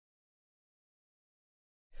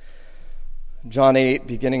John 8,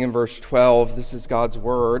 beginning in verse 12, this is God's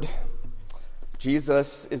word.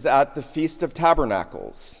 Jesus is at the Feast of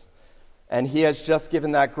Tabernacles, and he has just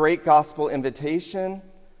given that great gospel invitation.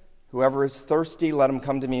 Whoever is thirsty, let him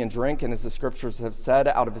come to me and drink. And as the scriptures have said,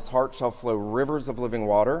 out of his heart shall flow rivers of living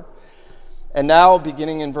water. And now,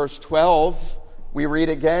 beginning in verse 12, we read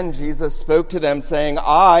again, Jesus spoke to them saying,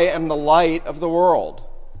 I am the light of the world.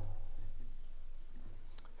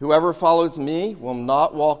 Whoever follows me will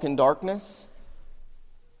not walk in darkness,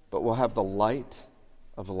 but will have the light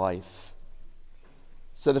of life.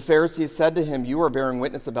 So the Pharisees said to him, you are bearing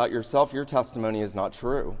witness about yourself. Your testimony is not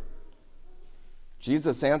true.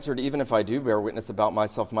 Jesus answered, even if I do bear witness about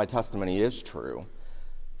myself, my testimony is true.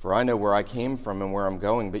 For I know where I came from and where I'm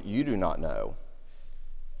going, but you do not know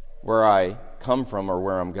where I come from or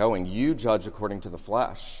where I'm going. You judge according to the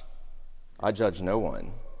flesh. I judge no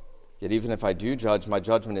one. Yet even if I do judge, my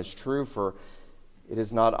judgment is true, for it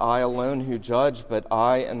is not I alone who judge, but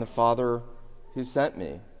I and the Father who sent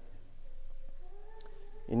me.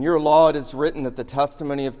 In your law it is written that the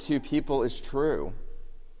testimony of two people is true.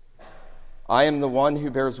 I am the one who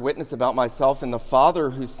bears witness about myself, and the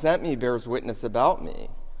Father who sent me bears witness about me.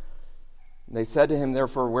 They said to him,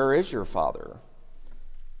 therefore, where is your Father?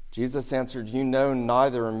 Jesus answered, you know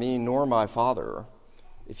neither me nor my Father.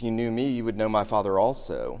 If you knew me, you would know my Father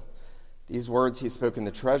also. These words he spoke in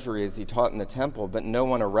the treasury as he taught in the temple, but no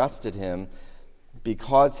one arrested him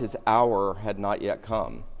because his hour had not yet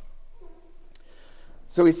come.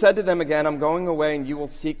 So he said to them again, I'm going away, and you will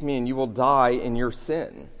seek me, and you will die in your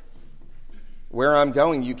sin. Where I'm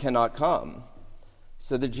going, you cannot come.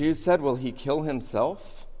 So the Jews said, will he kill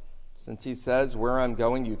himself, since he says, where I'm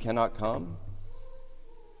going, you cannot come?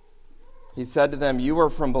 He said to them, you are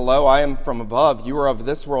from below, I am from above. You are of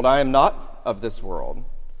this world, I am not of this world.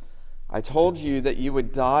 I told you that you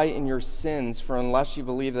would die in your sins, for unless you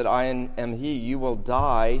believe that I am he, you will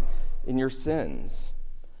die in your sins.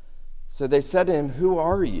 So they said to him, who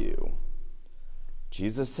are you?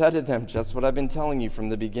 Jesus said to them, just what I've been telling you from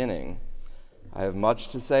the beginning. I have much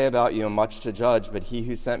to say about you and much to judge, but he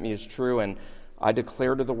who sent me is true, and I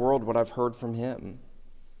declare to the world what I've heard from him.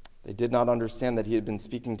 They did not understand that he had been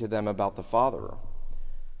speaking to them about the Father.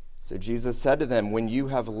 So Jesus said to them, when you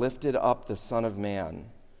have lifted up the Son of Man,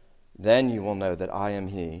 then you will know that I am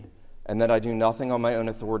he, and that I do nothing on my own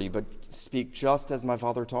authority, but speak just as my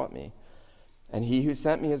Father taught me. And he who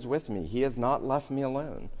sent me is with me. He has not left me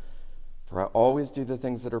alone, for I always do the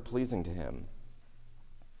things that are pleasing to him.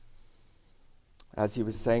 As he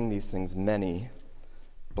was saying these things, many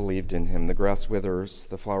believed in him. The grass withers,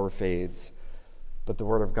 the flower fades, but the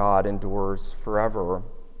word of God endures forever.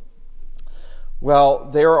 Well,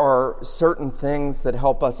 there are certain things that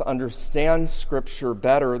help us understand Scripture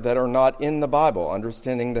better that are not in the Bible.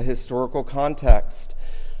 Understanding the historical context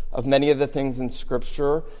of many of the things in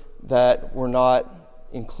Scripture that were not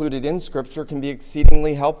included in Scripture can be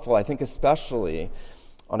exceedingly helpful. I think especially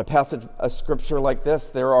on a passage of Scripture like this,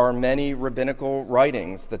 there are many rabbinical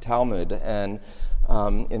writings, the Talmud and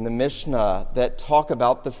in the Mishnah, that talk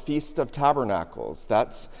about the Feast of Tabernacles.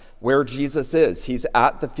 That's where Jesus is. He's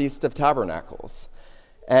at the Feast of Tabernacles.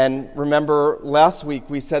 And remember, last week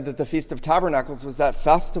we said that the Feast of Tabernacles was that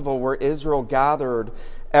festival where Israel gathered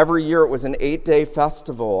every year. It was an 8-day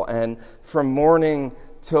festival, and from morning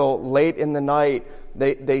till late in the night,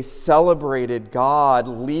 they celebrated God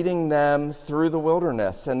leading them through the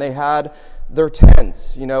wilderness, and they had their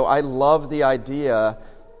tents. You know, I love the idea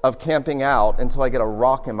of camping out until I get a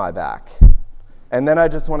rock in my back, and then I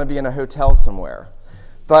just want to be in a hotel somewhere.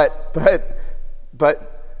 But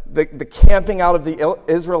the camping out of the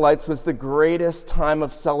Israelites was the greatest time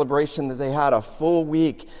of celebration that they had. A full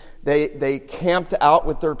week, they camped out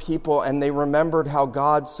with their people, and they remembered how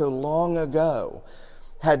God so long ago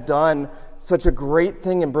had done such a great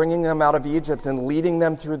thing in bringing them out of Egypt and leading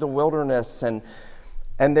them through the wilderness. And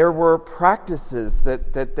there were practices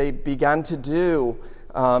that they began to do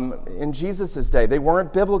in Jesus' day. They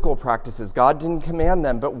weren't biblical practices. God didn't command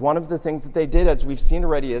them, but one of the things that they did, as we've seen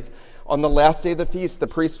already, is on the last day of the feast, the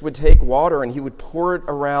priest would take water and he would pour it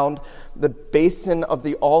around the basin of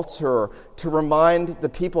the altar to remind the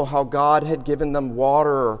people how God had given them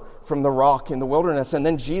water from the rock in the wilderness. And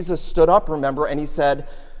then Jesus stood up, remember, and he said,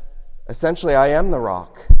 essentially, I am the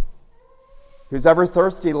rock. Who's ever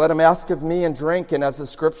thirsty, let him ask of me and drink. And as the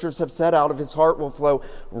scriptures have said, out of his heart will flow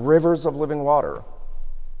rivers of living water.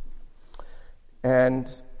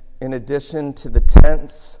 And in addition to the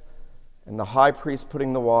tents and the high priest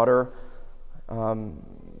putting the water,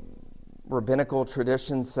 rabbinical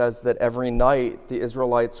tradition says that every night the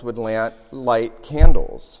Israelites would light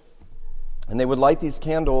candles. And they would light these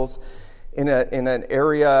candles in an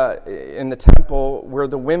area in the temple where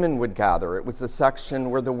the women would gather. It was the section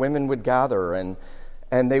where the women would gather, and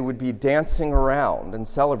they would be dancing around and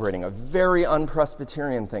celebrating. A very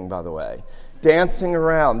un-Presbyterian thing, by the way. Dancing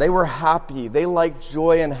around. They were happy. They liked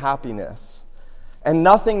joy and happiness. And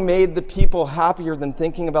nothing made the people happier than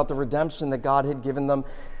thinking about the redemption that God had given them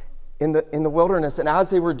in the wilderness. And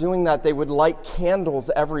as they were doing that, they would light candles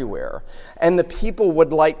everywhere. And the people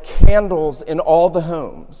would light candles in all the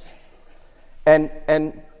homes. And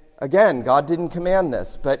again, God didn't command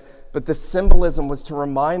this, but the symbolism was to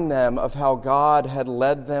remind them of how God had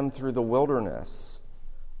led them through the wilderness.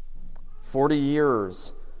 40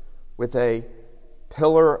 years with a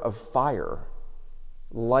pillar of fire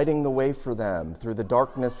lighting the way for them through the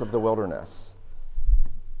darkness of the wilderness.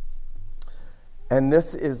 And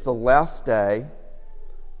this is the last day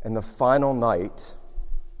and the final night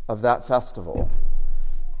of that festival.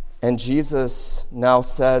 And Jesus now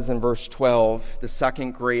says in verse 12, the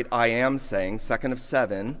second great I am saying, second of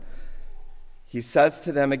 7, he says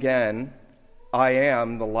to them again, I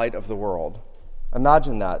am the light of the world.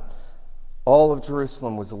 Imagine that. All of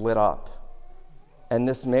Jerusalem was lit up. And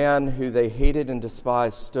this man who they hated and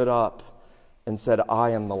despised stood up and said,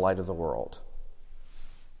 I am the light of the world.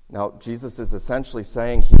 Now, Jesus is essentially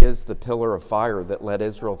saying he is the pillar of fire that led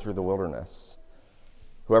Israel through the wilderness.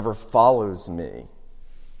 Whoever follows me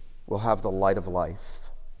will have the light of life.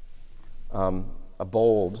 A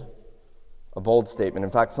bold statement. In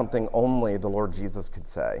fact, something only the Lord Jesus could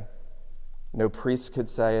say. No priest could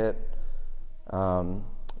say it.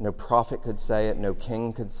 No prophet could say it. No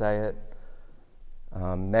king could say it.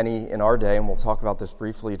 Many in our day, and we'll talk about this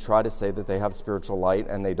briefly, try to say that they have spiritual light,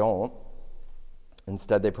 and they don't.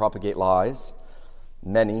 Instead, they propagate lies.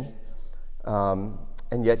 Many. And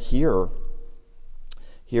yet here,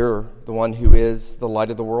 the one who is the light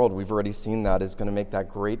of the world, we've already seen that, is going to make that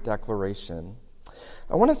great declaration.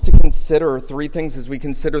 I want us to consider 3 things as we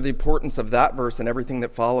consider the importance of that verse and everything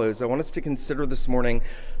that follows. I want us to consider this morning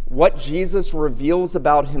what Jesus reveals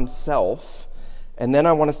about himself, and then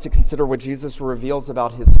I want us to consider what Jesus reveals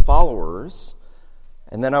about his followers,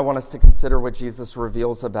 and then I want us to consider what Jesus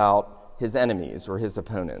reveals about his enemies or his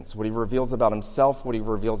opponents, what he reveals about himself, what he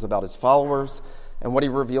reveals about his followers, and what he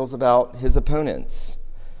reveals about his opponents.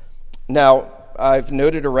 Now, I've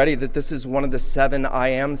noted already that this is one of the 7 I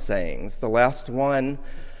am sayings. The last one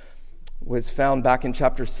was found back in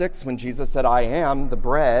chapter 6 when Jesus said, I am the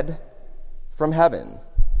bread from heaven.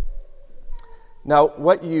 Now,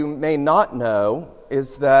 what you may not know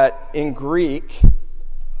is that in Greek,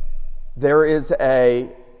 there is a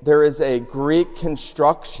Greek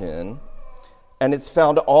construction, and it's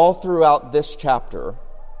found all throughout this chapter.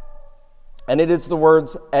 And it is the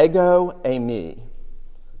words ego eimi.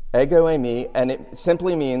 Ego eimi, and it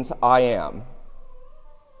simply means I am.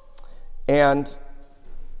 And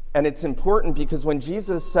it's important because when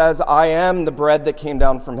Jesus says, I am the bread that came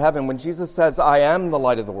down from heaven, when Jesus says, I am the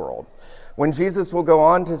light of the world, when Jesus will go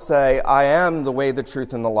on to say, I am the way, the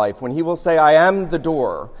truth, and the life, when he will say, I am the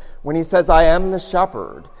door, when he says, I am the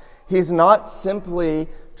shepherd, he's not simply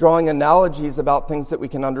drawing analogies about things that we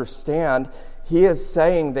can understand. He is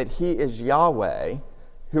saying that he is Yahweh,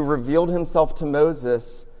 who revealed himself to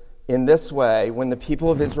Moses in this way. When the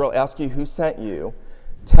people of Israel ask you, who sent you?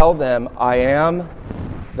 Tell them, I am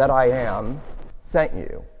that I am sent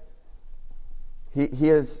you. He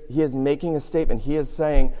is making a statement. He is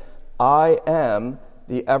saying, I am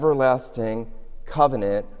the everlasting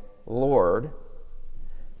covenant Lord,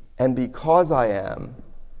 and because I am,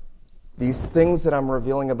 these things that I'm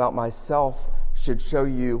revealing about myself should show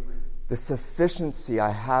you the sufficiency I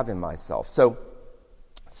have in myself. So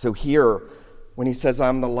here, when he says,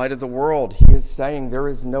 I'm the light of the world, he is saying there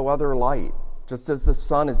is no other light. Just as the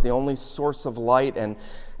sun is the only source of light, and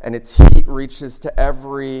its heat reaches to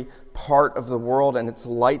every part of the world, and its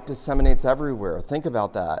light disseminates everywhere. Think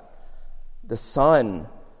about that. The sun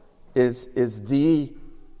is the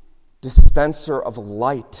dispenser of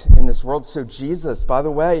light in this world. So Jesus, by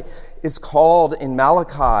the way, is called in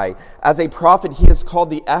Malachi as a prophet. He is called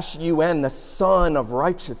the S-U-N, the Son of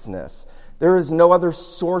Righteousness. There is no other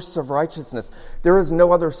source of righteousness. There is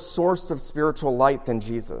no other source of spiritual light than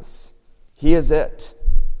Jesus. He is it.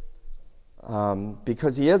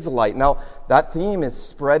 Because he is light. Now, that theme is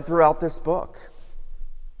spread throughout this book.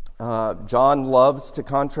 John loves to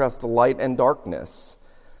contrast light and darkness.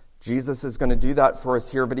 Jesus is going to do that for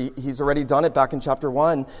us here, but he's already done it back in chapter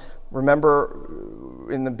 1. Remember,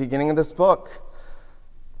 in the beginning of this book,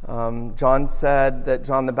 John said that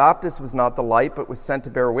John the Baptist was not the light, but was sent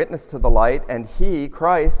to bear witness to the light, and he,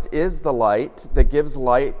 Christ, is the light that gives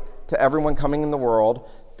light to everyone coming in the world,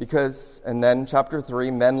 because, and then chapter 3,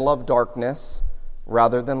 men love darkness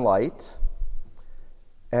rather than light.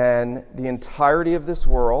 And the entirety of this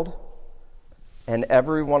world and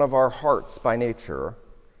every one of our hearts by nature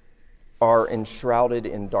are enshrouded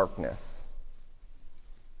in darkness.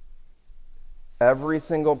 Every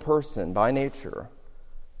single person by nature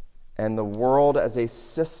and the world as a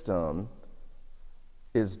system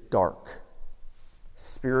is dark,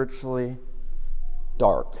 spiritually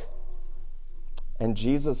dark. And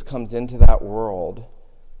Jesus comes into that world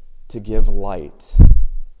to give light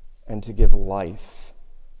and to give life.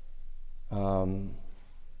 I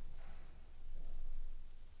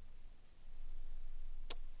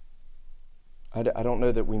don't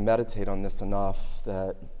know that we meditate on this enough,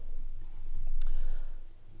 that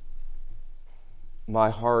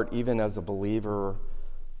my heart, even as a believer,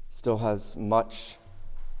 still has much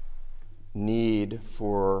need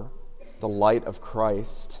for the light of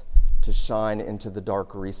Christ to shine into the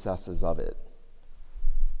dark recesses of it.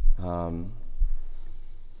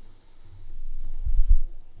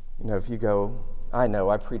 If you go, I know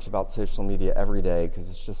I preach about social media every day because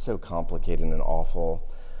it's just so complicated and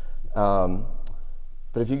awful. But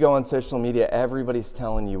if you go on social media, everybody's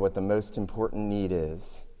telling you what the most important need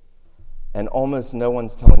is. And almost no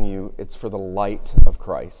one's telling you it's for the light of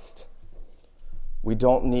Christ. We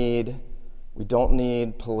don't need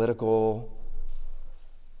political,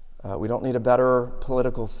 we don't need a better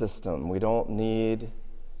political system.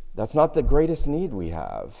 That's not the greatest need we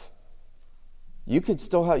have. You could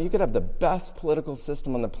have the best political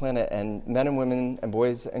system on the planet, and men and women and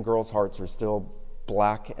boys and girls' hearts are still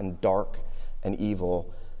black and dark and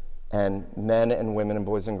evil, and men and women and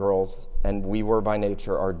boys and girls, and we were by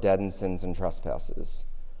nature, are dead in sins and trespasses.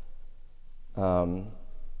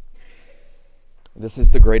 This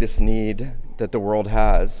is the greatest need that the world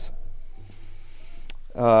has.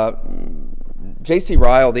 J.C.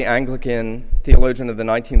 Ryle, the Anglican theologian of the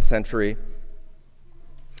 19th century,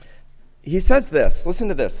 he says this, listen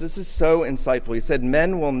to this is so insightful. He said,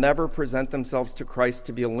 men will never present themselves to Christ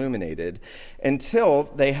to be illuminated until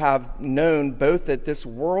they have known both that this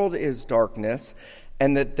world is darkness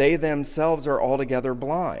and that they themselves are altogether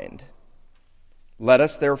blind. Let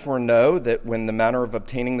us therefore know that when the manner of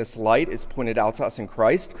obtaining this light is pointed out to us in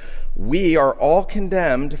Christ, we are all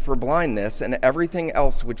condemned for blindness, and everything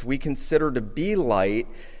else which we consider to be light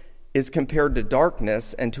is compared to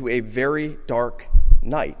darkness and to a very dark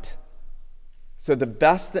night. So the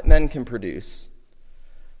best that men can produce,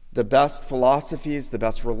 the best philosophies, the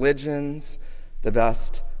best religions, the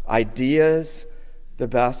best ideas, the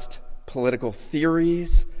best political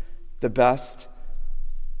theories, the best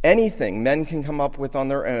anything men can come up with on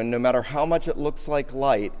their own, no matter how much it looks like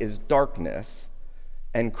light, is darkness,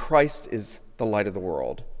 and Christ is the light of the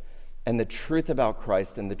world. And the truth about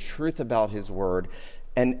Christ and the truth about his word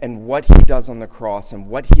and what he does on the cross and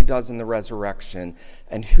what he does in the resurrection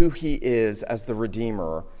and who he is as the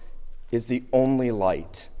Redeemer is the only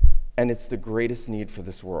light, and it's the greatest need for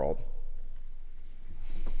this world.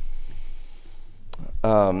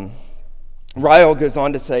 Ryle goes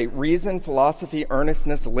on to say, reason, philosophy,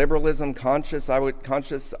 earnestness, liberalism, conscious, I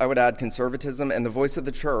would add conservatism, and the voice of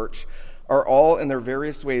the church are all in their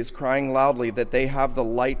various ways crying loudly that they have the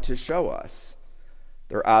light to show us.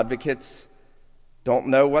 Their advocates don't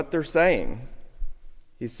know what they're saying.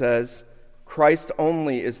 He says, Christ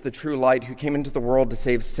only is the true light who came into the world to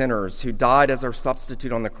save sinners, who died as our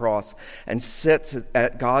substitute on the cross and sits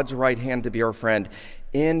at God's right hand to be our friend.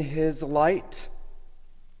 In his light,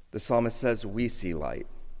 the psalmist says, we see light.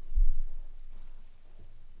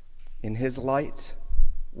 In his light,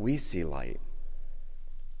 we see light.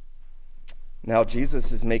 Now,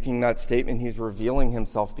 Jesus is making that statement. He's revealing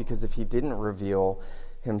himself, because if he didn't reveal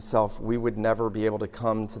himself, we would never be able to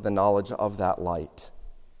come to the knowledge of that light.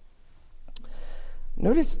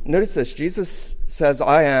 Notice this. Jesus says,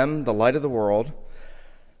 I am the light of the world.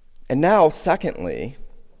 And now, secondly,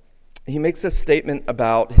 he makes a statement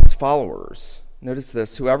about his followers. Notice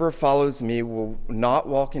this. Whoever follows me will not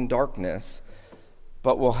walk in darkness,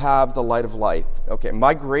 but will have the light of life. Okay,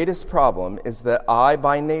 my greatest problem is that I,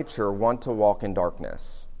 by nature, want to walk in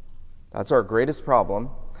darkness. That's our greatest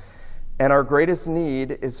problem. And our greatest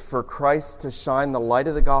need is for Christ to shine the light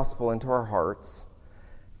of the gospel into our hearts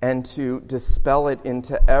and to dispel it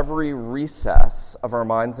into every recess of our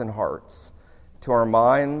minds and hearts, to our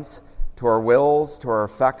minds, to our wills, to our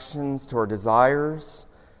affections, to our desires,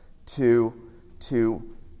 to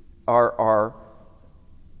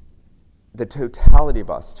the totality of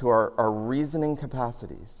us, to our reasoning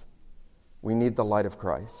capacities. We need the light of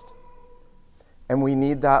Christ. And we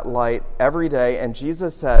need that light every day. And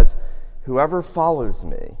Jesus says, whoever follows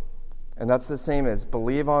me And that's the same as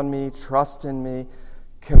believe on me, trust in me,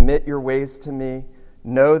 commit your ways to me,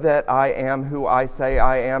 know that I am who I say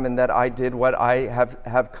I am and that I did what I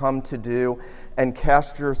have come to do, and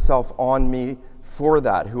cast yourself on me for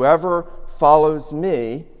that. Whoever follows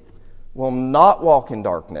me will not walk in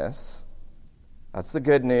darkness. That's the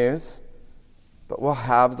good news, but will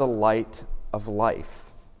have the light of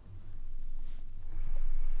life.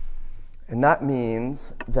 And that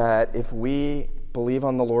means that if we believe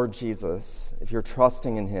on the Lord Jesus, if you're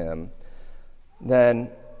trusting in him, then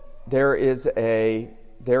there is a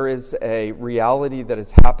reality that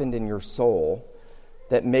has happened in your soul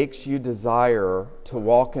that makes you desire to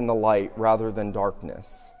walk in the light rather than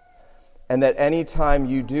darkness. And that anytime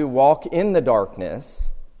you do walk in the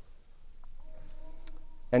darkness,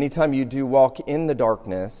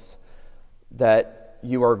 that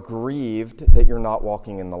you are grieved that you're not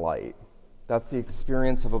walking in the light. That's the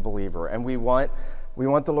experience of a believer. And we want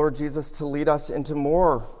the Lord Jesus to lead us into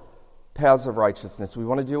more paths of righteousness. We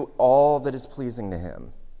want to do all that is pleasing to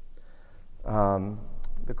him.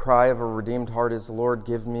 The cry of a redeemed heart is, Lord,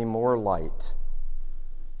 give me more light.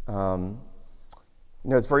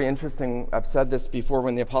 It's very interesting. I've said this before,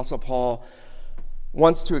 when the Apostle Paul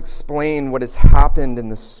wants to explain what has happened in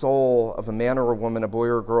the soul of a man or a woman, a boy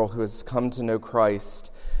or a girl who has come to know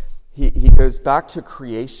Christ, he goes back to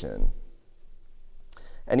creation.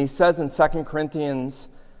 And he says in 2 Corinthians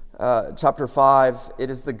chapter 5, it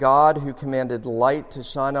is the God who commanded light to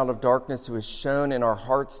shine out of darkness, who has shone in our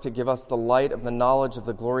hearts to give us the light of the knowledge of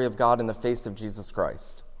the glory of God in the face of Jesus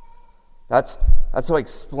Christ. That's how he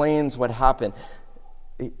explains what happened.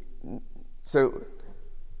 So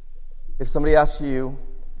if somebody asks you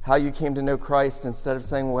how you came to know Christ, instead of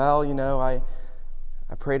saying, well, I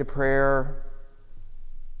prayed a prayer,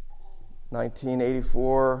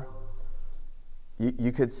 1984,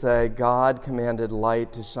 you could say, God commanded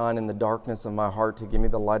light to shine in the darkness of my heart to give me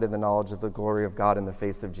the light of the knowledge of the glory of God in the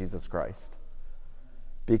face of Jesus Christ.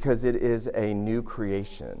 Because it is a new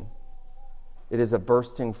creation. It is a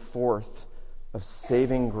bursting forth of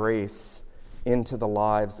saving grace into the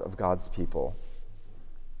lives of God's people.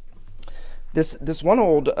 This one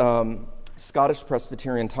old Scottish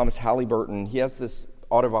Presbyterian, Thomas Halliburton, he has this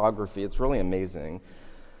autobiography. It's really amazing.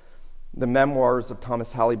 The Memoirs of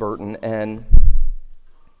Thomas Halliburton. And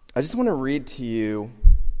I just want to read to you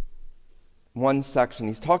one section.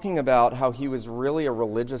 He's talking about how he was really a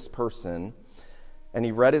religious person, and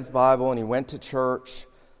he read his Bible and he went to church,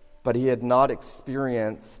 but he had not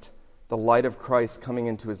experienced the light of Christ coming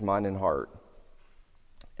into his mind and heart.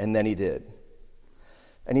 And then he did.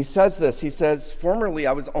 And he says this, he says, formerly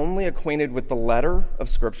I was only acquainted with the letter of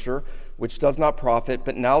Scripture, which does not profit,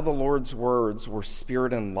 but now the Lord's words were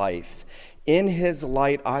spirit and life. In his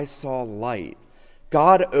light I saw light.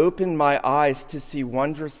 God opened my eyes to see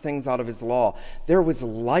wondrous things out of his law. There was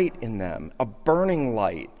light in them, a burning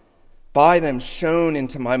light. By them shone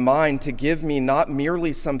into my mind to give me not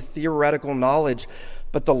merely some theoretical knowledge,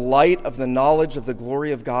 but the light of the knowledge of the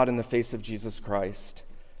glory of God in the face of Jesus Christ.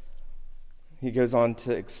 He goes on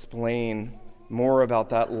to explain more about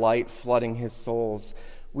that light flooding his souls.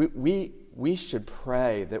 We should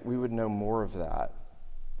pray that we would know more of that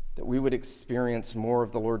we would experience more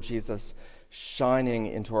of the Lord Jesus shining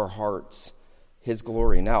into our hearts, his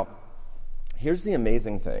glory. Now, here's the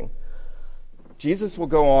amazing thing. Jesus will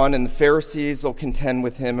go on, and the Pharisees will contend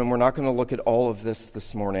with him, and we're not going to look at all of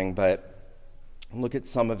this morning, but look at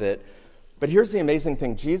some of it. But here's the amazing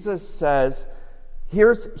thing. Jesus says,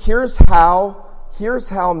 here's how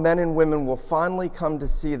men and women will finally come to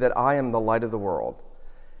see that I am the light of the world.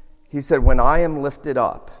 He said, when I am lifted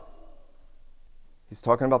up, he's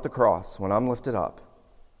talking about the cross, when I'm lifted up,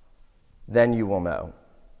 then you will know.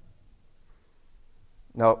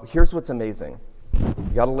 Now, here's what's amazing.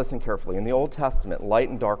 You got to listen carefully. In the Old Testament, light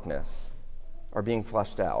and darkness are being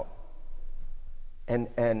fleshed out.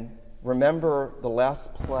 And remember the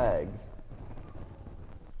last plague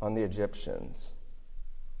on the Egyptians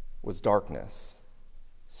was darkness,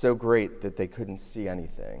 so great that they couldn't see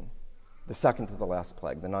anything. The second to the last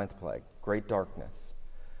plague, the 9th plague, great darkness.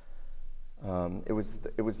 It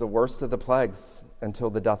was the worst of the plagues until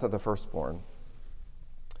the death of the firstborn.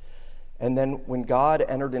 And then when God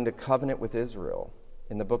entered into covenant with Israel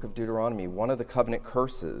in the book of Deuteronomy, one of the covenant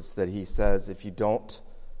curses that he says, if you don't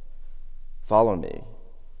follow me,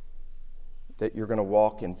 that you're going to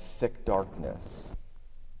walk in thick darkness.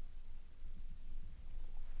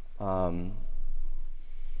 The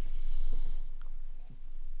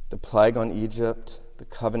plague on Egypt, the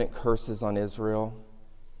covenant curses on Israel.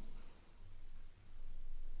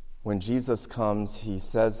 When Jesus comes, he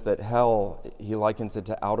says that hell, he likens it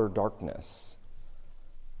to outer darkness.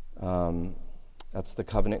 That's the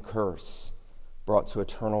covenant curse brought to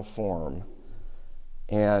eternal form.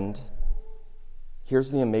 And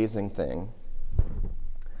here's the amazing thing.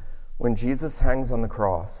 When Jesus hangs on the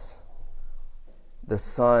cross, the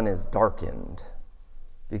sun is darkened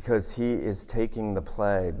because he is taking the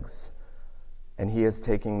plagues and he is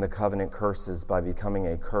taking the covenant curses by becoming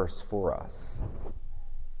a curse for us.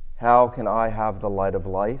 How can I have the light of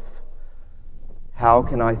life? How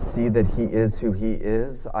can I see that he is who he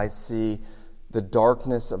is? I see the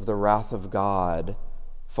darkness of the wrath of God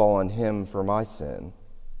fall on him for my sin.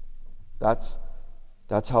 That's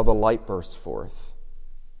how the light bursts forth.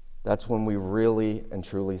 That's when we really and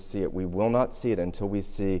truly see it. We will not see it until we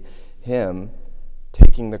see him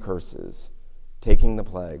taking the curses, taking the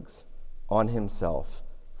plagues on himself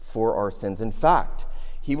for our sins. In fact,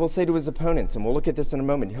 he will say to his opponents, and we'll look at this in a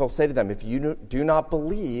moment, he'll say to them, if you do not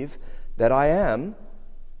believe that I am,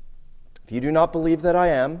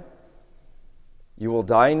 you will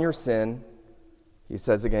die in your sin. He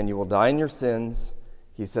says again, you will die in your sins.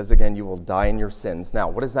 He says again, you will die in your sins. Now,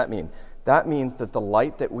 what does that mean? That means that the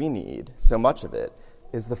light that we need, so much of it,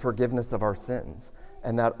 is the forgiveness of our sins.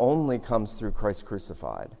 And that only comes through Christ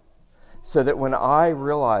crucified. So that when I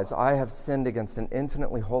realize I have sinned against an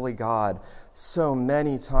infinitely holy God so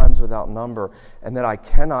many times without number, and that I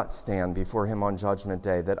cannot stand before him on Judgment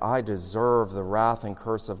Day, that I deserve the wrath and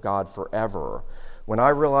curse of God forever, when I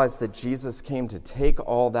realize that Jesus came to take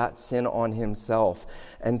all that sin on himself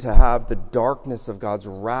and to have the darkness of God's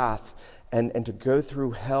wrath and to go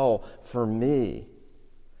through hell for me,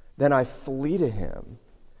 then I flee to him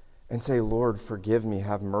and say, Lord, forgive me,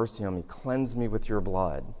 have mercy on me, cleanse me with your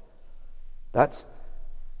blood. That's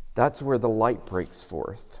where the light breaks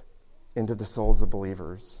forth into the souls of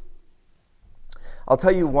believers. I'll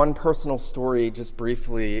tell you one personal story just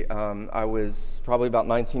briefly. I was probably about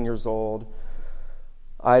 19 years old.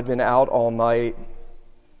 I had been out all night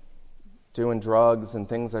doing drugs and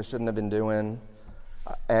things I shouldn't have been doing.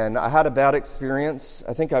 And I had a bad experience.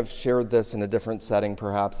 I think I've shared this in a different setting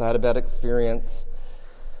perhaps. I had a bad experience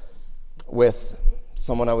with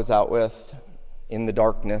someone I was out with in the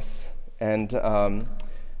darkness. And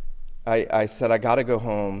I said, I got to go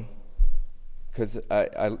home because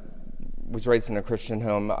I was raised in a Christian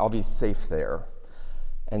home. I'll be safe there.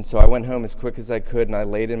 And so I went home as quick as I could, and I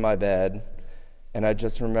laid in my bed, and I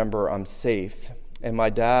just remember I'm safe. And my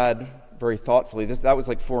dad very thoughtfully, that was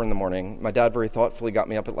like 4 a.m. My dad very thoughtfully got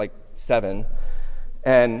me up at like 7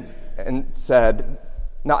 and said,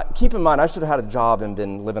 now keep in mind, I should have had a job and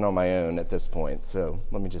been living on my own at this point, so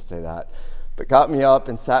let me just say that. But got me up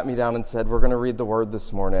and sat me down and said, we're going to read the word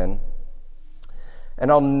this morning.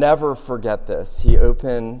 And I'll never forget this. He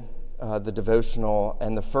opened the devotional,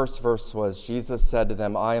 and the first verse was, Jesus said to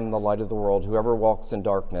them, I am the light of the world. Whoever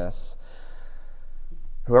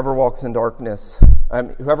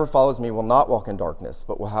follows me will not walk in darkness,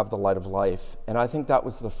 but will have the light of life. And I think that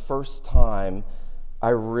was the first time I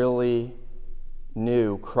really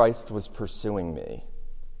knew Christ was pursuing me.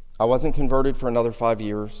 I wasn't converted for another 5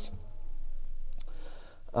 years.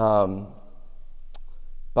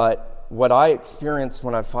 But what I experienced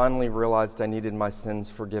when I finally realized I needed my sins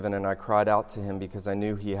forgiven and I cried out to him because I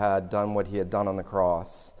knew he had done what he had done on the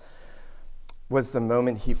cross was the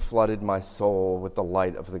moment he flooded my soul with the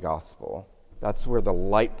light of the gospel. That's where the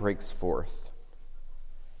light breaks forth.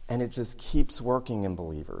 And it just keeps working in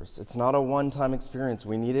believers. It's not a one-time experience.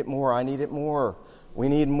 We need it more. I need it more. We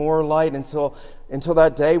need more light until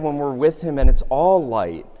that day when we're with him and it's all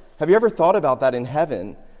light. Have you ever thought about that in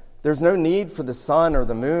heaven? There's no need for the sun or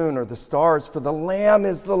the moon or the stars, for the Lamb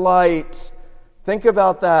is the light. Think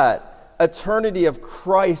about that. Eternity of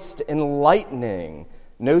Christ enlightening.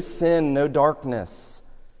 No sin, no darkness.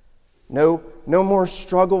 No more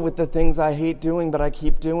struggle with the things I hate doing, but I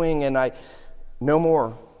keep doing, no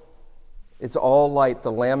more. It's all light.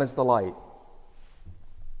 The Lamb is the light.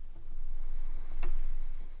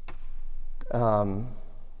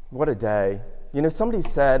 What a day. You know, somebody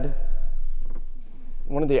said,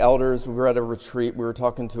 one of the elders, we were at a retreat, we were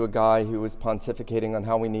talking to a guy who was pontificating on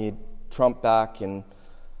how we need Trump back, and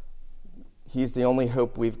he's the only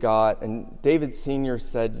hope we've got. And David Sr.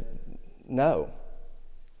 said, no,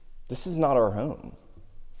 this is not our home.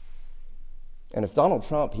 And if Donald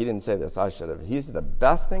Trump, he didn't say this, I should have, he's the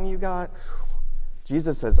best thing you got.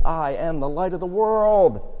 Jesus says, I am the light of the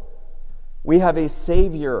world. We have a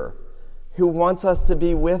Savior who wants us to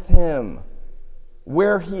be with him.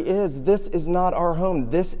 Where he is, this is not our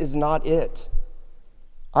home. This is not it.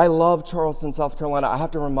 I love Charleston, South Carolina. I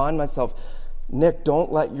have to remind myself, Nick,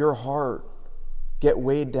 don't let your heart get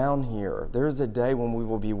weighed down here. There is a day when we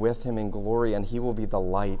will be with him in glory, and he will be the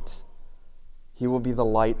light. He will be the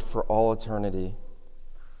light for all eternity.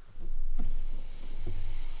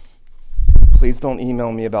 Please don't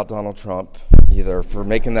email me about Donald Trump either for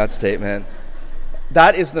making that statement.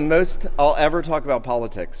 That is the most I'll ever talk about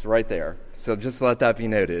politics right there. So just let that be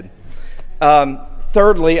noted.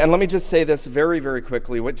 Thirdly, and let me just say this very, very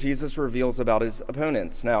quickly, what Jesus reveals about his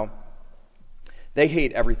opponents. Now, they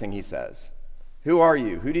hate everything he says. Who are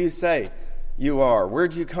you? Who do you say you are?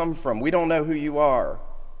 Where'd you come from? We don't know who you are.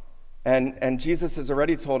 And Jesus has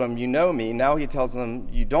already told them, you know me. Now he tells them,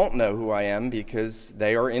 you don't know who I am because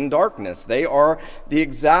they are in darkness. They are the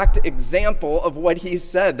exact example of what he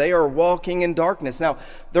said. They are walking in darkness. Now,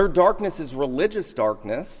 their darkness is religious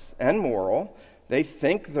darkness and moral. They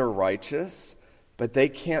think they're righteous, but they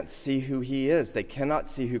can't see who he is. They cannot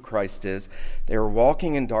see who Christ is. They are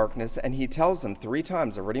walking in darkness, and he tells them 3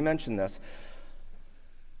 times, I already mentioned this.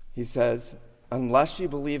 He says, unless you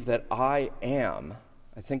believe that I am,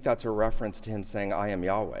 I think that's a reference to him saying, I am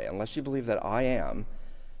Yahweh. Unless you believe that I am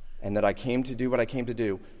and that I came to do what I came to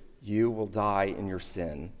do, you will die in your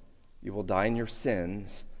sin. You will die in your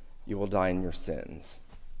sins. You will die in your sins.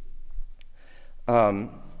 I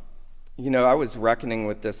was reckoning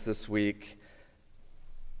with this week.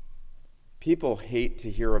 People hate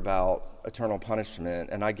to hear about eternal punishment,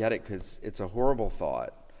 and I get it because it's a horrible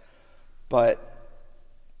thought. But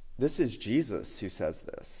this is Jesus who says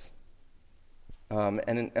this.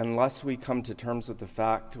 And unless we come to terms with the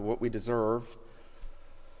fact of what we deserve,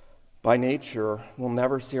 by nature, we'll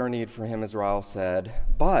never see our need for him, as Ryle said.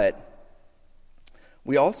 But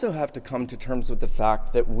we also have to come to terms with the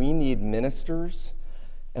fact that we need ministers,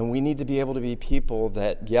 and we need to be able to be people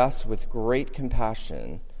that, yes, with great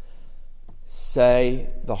compassion, say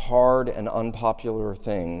the hard and unpopular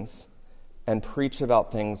things and preach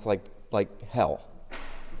about things like hell.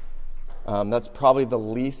 That's probably the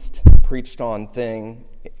least preached on thing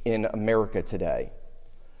in America today.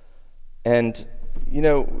 And,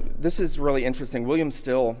 this is really interesting. William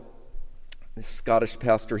Still, the Scottish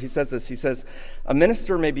pastor, he says this. He says, a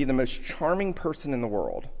minister may be the most charming person in the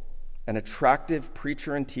world, an attractive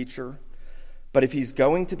preacher and teacher, but if he's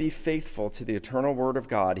going to be faithful to the eternal word of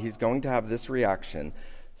God, he's going to have this reaction.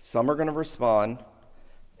 Some are going to respond,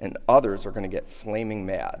 and others are going to get flaming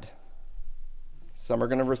mad. Some are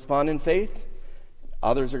going to respond in faith.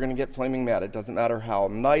 Others are going to get flaming mad. It doesn't matter how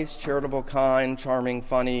nice, charitable, kind, charming,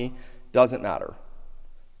 funny. Doesn't matter.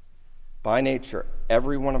 By nature,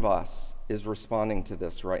 every one of us is responding to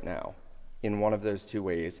this right now in one of those 2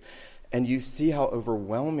 ways. And you see how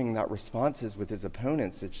overwhelming that response is with his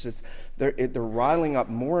opponents. It's just, they're riling up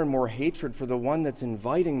more and more hatred for the one that's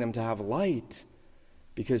inviting them to have light.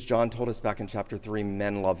 Because John told us back in chapter 3,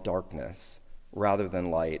 men love darkness rather than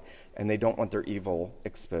light, and they don't want their evil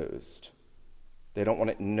exposed. They don't want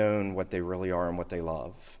it known what they really are and what they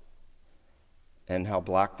love, and how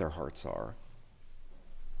black their hearts are.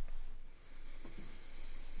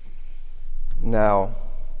 Now,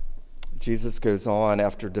 Jesus goes on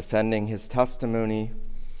after defending his testimony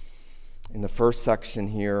in the first section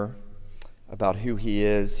here about who he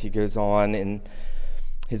is. He goes on in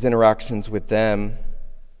his interactions with them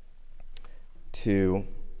to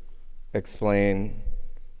explain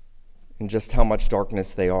in just how much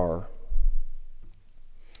darkness they are.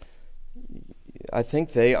 I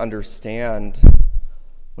think they understand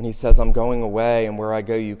when he says, I'm going away, and where I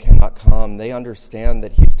go you cannot come. They understand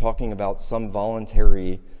that he's talking about some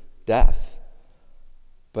voluntary death.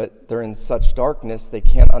 But they're in such darkness, they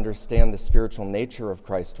can't understand the spiritual nature of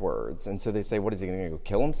Christ's words. And so they say, what, is he going to go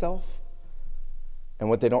kill himself? And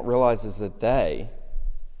what they don't realize is that they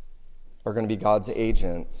are going to be God's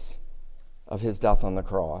agents of his death on the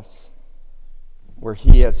cross, where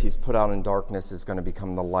he, as he's put out in darkness, is going to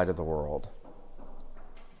become the light of the world.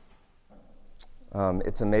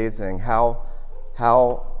 It's amazing how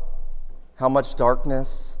much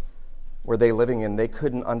darkness were they living in. They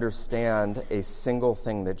couldn't understand a single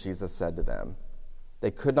thing that Jesus said to them.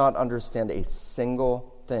 They could not understand a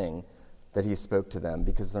single thing that he spoke to them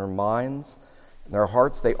because their minds, their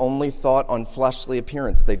hearts, they only thought on fleshly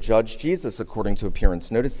appearance. They judged Jesus according to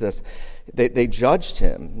appearance. Notice this. They judged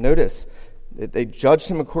him. Notice, they judged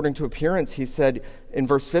him according to appearance. He said in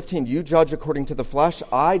verse 15, you judge according to the flesh,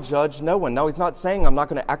 I judge no one. Now, he's not saying I'm not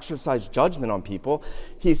going to exercise judgment on people.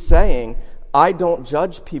 He's saying, I don't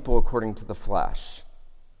judge people according to the flesh.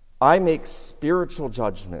 I make spiritual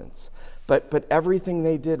judgments. But everything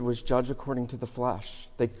they did was judge according to the flesh.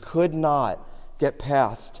 They could not get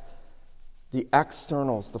past the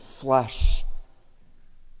externals, the flesh,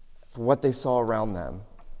 for what they saw around them.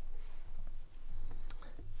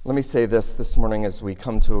 Let me say this morning as we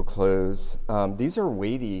come to a close. These are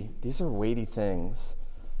weighty things.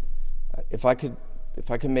 If I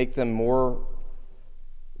could make them more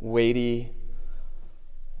weighty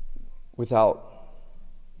without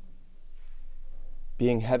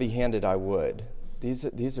being heavy-handed, I would.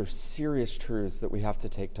 These are serious truths that we have to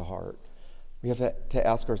take to heart. We have to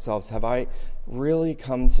ask ourselves, have I really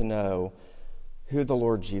come to know who the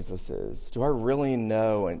Lord Jesus is? Do I really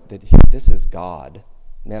know that this is God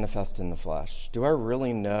manifest in the flesh? Do I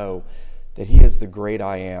really know that he is the great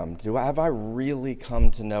I am? Have I really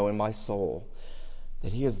come to know in my soul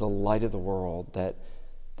that he is the light of the world, that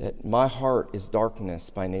my heart is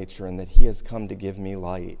darkness by nature, and that he has come to give me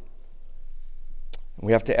light?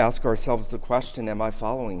 We have to ask ourselves the question, am I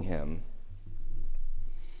following him?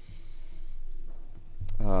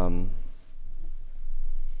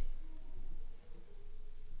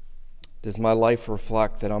 Does my life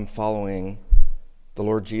reflect that I'm following the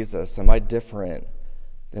Lord Jesus? Am I different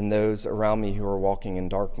than those around me who are walking in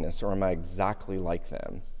darkness, or am I exactly like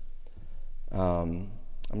them? I'm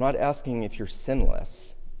not asking if you're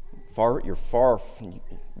sinless. We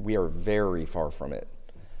are very far from it.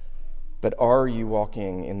 But are you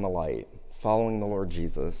walking in the light, following the Lord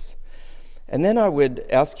Jesus? And then I would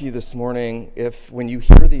ask you this morning, if when you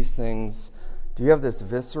hear these things, do you have this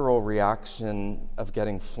visceral reaction of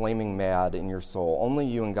getting flaming mad in your soul? Only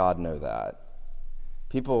you and God know that.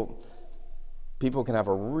 People can have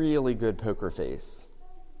a really good poker face.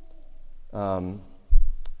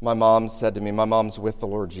 My mom's with the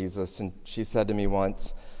Lord Jesus, and she said to me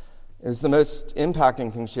once, it was the most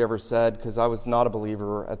impacting thing she ever said, because I was not a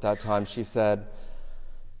believer at that time. She said,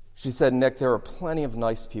 Nick, there are plenty of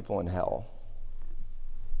nice people in hell.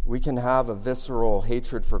 We can have a visceral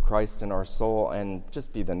hatred for Christ in our soul and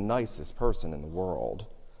just be the nicest person in the world.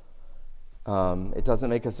 It doesn't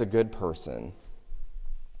make us a good person.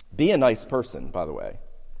 Be a nice person, by the way.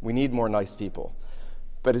 We need more nice people.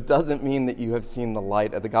 But it doesn't mean that you have seen the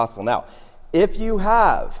light of the gospel. Now, if you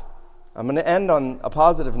have, I'm going to end on a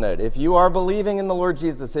positive note. If you are believing in the Lord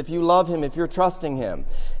Jesus, if you love him, if you're trusting him,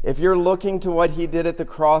 if you're looking to what he did at the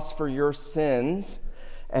cross for your sins,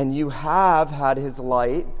 and you have had his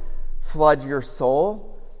light flood your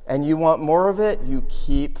soul, and you want more of it, you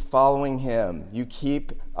keep following him. You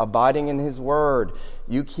keep abiding in his word.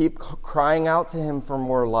 You keep crying out to him for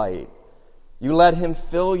more light. You let him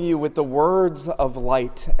fill you with the words of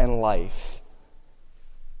light and life.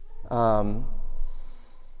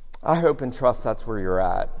 I hope and trust that's where you're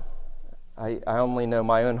at. I only know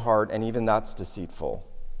my own heart, and even that's deceitful.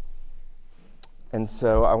 And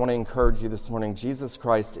so I want to encourage you this morning, Jesus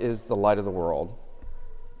Christ is the light of the world.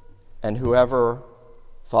 And whoever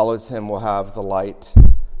follows him will have the light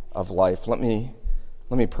of life. Let me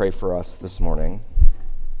pray for us this morning.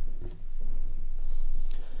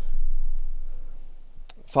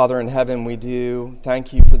 Father in heaven, we do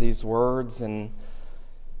thank you for these words, and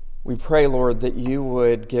we pray, Lord, that you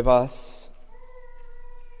would give us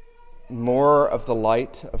more of the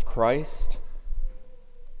light of Christ.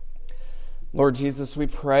 Lord Jesus, we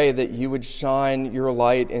pray that you would shine your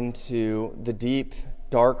light into the deep,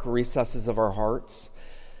 dark recesses of our hearts.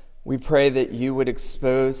 We pray that you would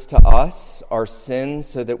expose to us our sins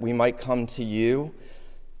so that we might come to you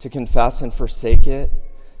to confess and forsake it.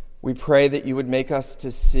 We pray that you would make us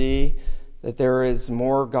to see that there is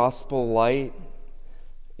more gospel light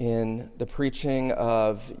in the preaching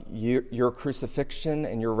of your crucifixion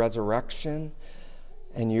and your resurrection,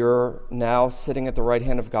 and you're now sitting at the right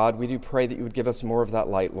hand of God. We do pray that you would give us more of that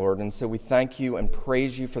light, Lord. And so we thank you and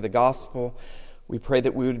praise you for the gospel. We pray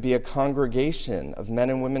that we would be a congregation of men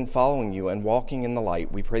and women following you and walking in the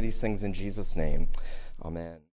light. We pray these things in Jesus' name. Amen.